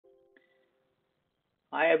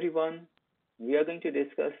Hi everyone, we are going to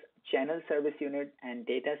discuss channel service unit and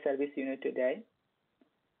data service unit today.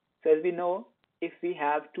 So as we know, if we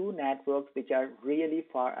have two networks which are really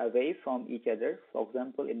far away from each other, for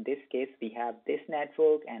example, in this case, we have this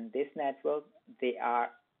network and this network, they are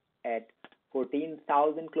at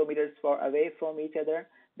 14,000 kilometers far away from each other,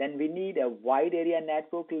 then we need a wide area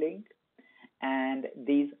network link, and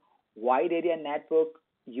these wide area network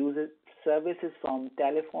uses services from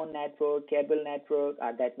telephone network, cable network,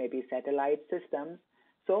 or that may be satellite systems.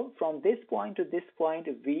 So from this point to this point,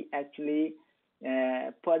 we actually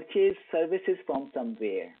purchase services from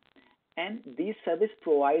somewhere. And these service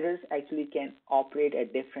providers actually can operate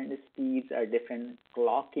at different speeds or different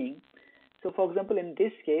clocking. So for example, in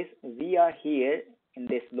this case, we are here in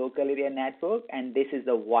this local area network, and this is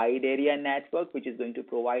the wide area network which is going to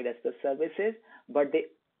provide us the services, but they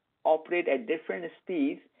operate at different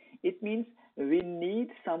speeds. It means we need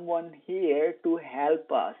someone here to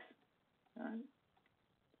help us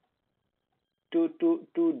to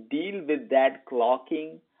deal with that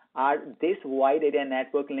clocking. This wide area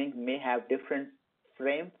network link may have different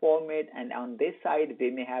frame format, and on this side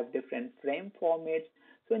they may have different frame formats.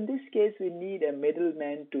 So in this case, we need a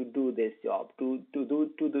middleman to do this job, to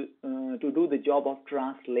do the job of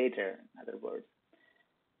translator, in other words.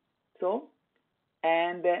 So,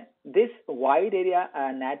 and this wide area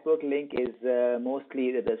network link is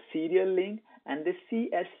mostly the serial link, and the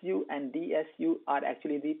CSU and DSU are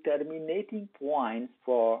actually the terminating points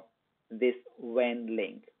for this WAN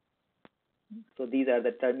link. So these are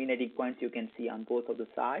the terminating points you can see on both of the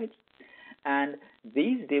sides. And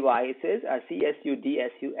these devices, CSU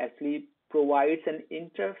DSU, actually provides an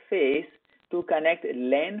interface to connect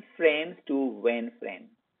LAN frames to WAN frames.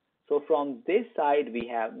 So from this side, we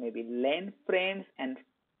have maybe LAN frames, and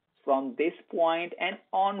from this point and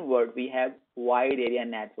onward, we have wide area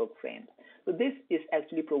network frames. So this is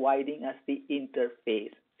actually providing us the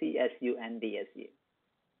interface, CSU and DSU.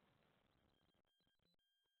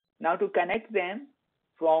 Now to connect them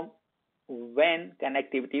from WAN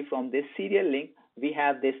connectivity from this serial link, we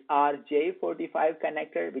have this RJ45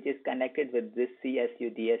 connector, which is connected with this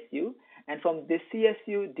CSU DSU. And from this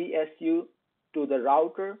CSU DSU to the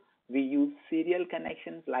router, we use serial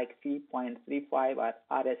connections like 3.35 or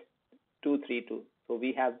RS232. So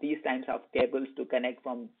we have these kinds of cables to connect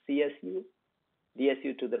from CSU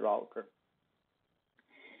DSU to the router.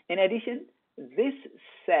 In addition, this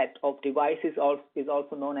set of devices is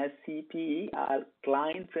also known as CPE, or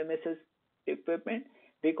client premises equipment,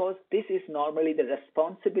 because this is normally the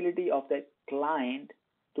responsibility of the client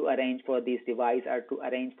to arrange for these devices or to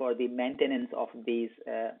arrange for the maintenance of these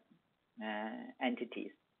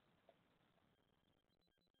entities.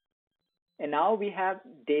 And now we have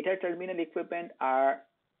data terminal equipment, or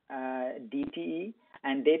DTE,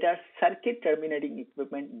 and data circuit terminating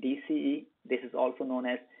equipment, DCE. This is also known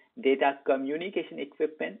as data communication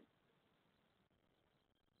equipment.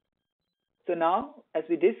 So now, as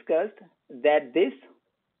we discussed, that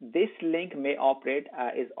this link may operate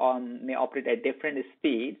at different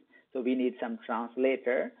speeds. So we need some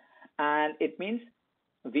translator, and it means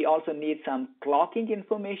we also need some clocking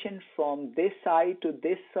information from this side to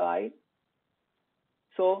this side.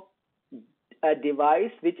 So a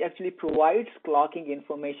device which actually provides clocking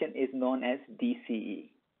information is known as DCE.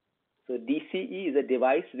 So DCE is a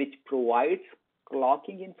device which provides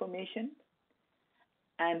clocking information,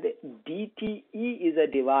 and DTE is a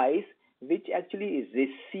device which actually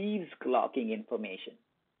receives clocking information.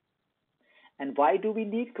 And why do we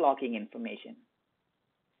need clocking information?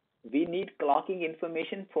 We need clocking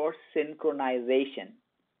information for synchronization.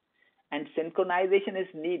 And synchronization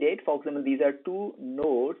is needed. For example, these are two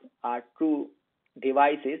nodes or two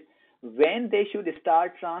devices. When they should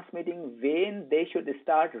start transmitting, when they should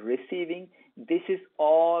start receiving, this is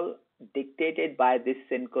all dictated by this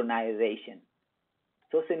synchronization.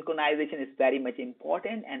 So synchronization is very much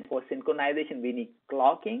important, and for synchronization we need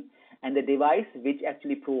clocking, and the device which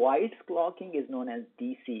actually provides clocking is known as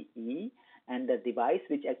DCE, and the device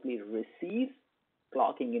which actually receives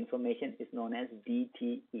clocking information is known as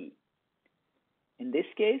DTE. In this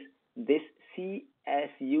case, this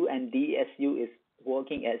CSU and DSU is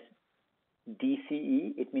working as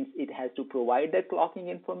DCE. It means it has to provide the clocking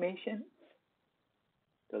information.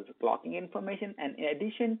 So the clocking information, and in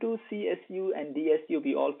addition to CSU and DSU,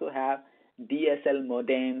 we also have DSL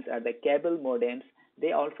modems or the cable modems.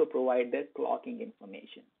 They also provide the clocking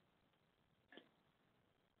information.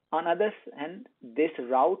 On the other hand, this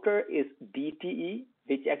router is DTE,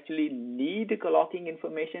 which actually need clocking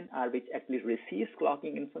information or which actually receives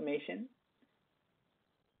clocking information.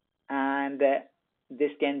 And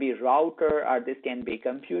this can be router or this can be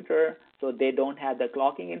computer, so they don't have the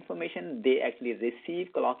clocking information. They actually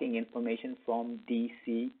receive clocking information from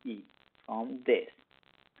DCE, from this,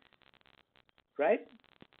 right?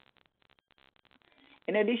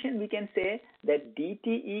 In addition, we can say that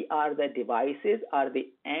DTE are the devices or the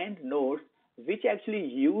end nodes which actually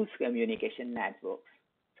use communication networks.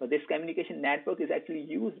 So this communication network is actually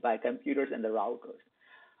used by computers and the routers.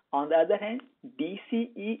 On the other hand,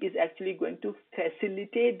 DCE is actually going to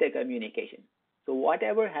facilitate the communication. So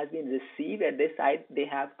whatever has been received at this side, they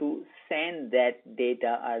have to send that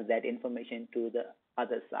data or that information to the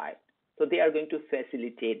other side. So they are going to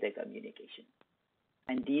facilitate the communication.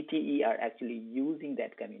 And DTE are actually using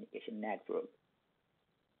that communication network.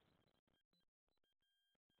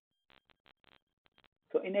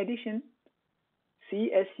 So in addition,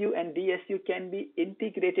 CSU and DSU can be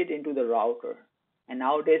integrated into the router. And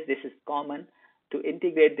nowadays, this is common to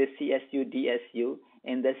integrate the CSU DSU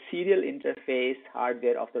in the serial interface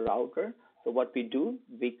hardware of the router. So what we do,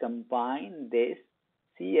 we combine this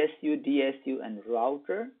CSU, DSU, and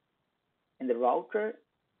router. In the router,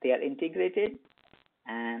 they are integrated.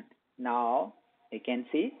 And now you can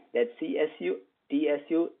see that CSU,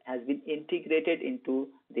 DSU has been integrated into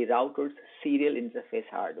the router's serial interface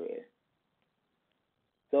hardware.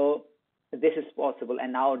 So this is possible,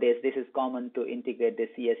 and nowadays this is common to integrate the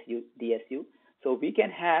CSU, DSU. So we can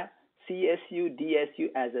have CSU, DSU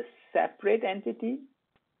as a separate entity,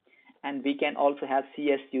 and we can also have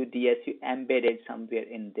CSU, DSU embedded somewhere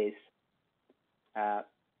in this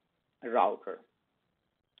router.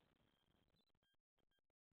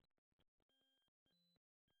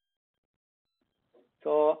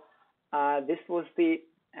 So this was the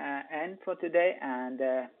end for today, and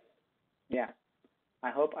yeah, I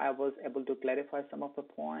hope I was able to clarify some of the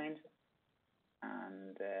points,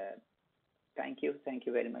 and thank you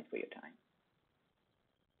very much for your time.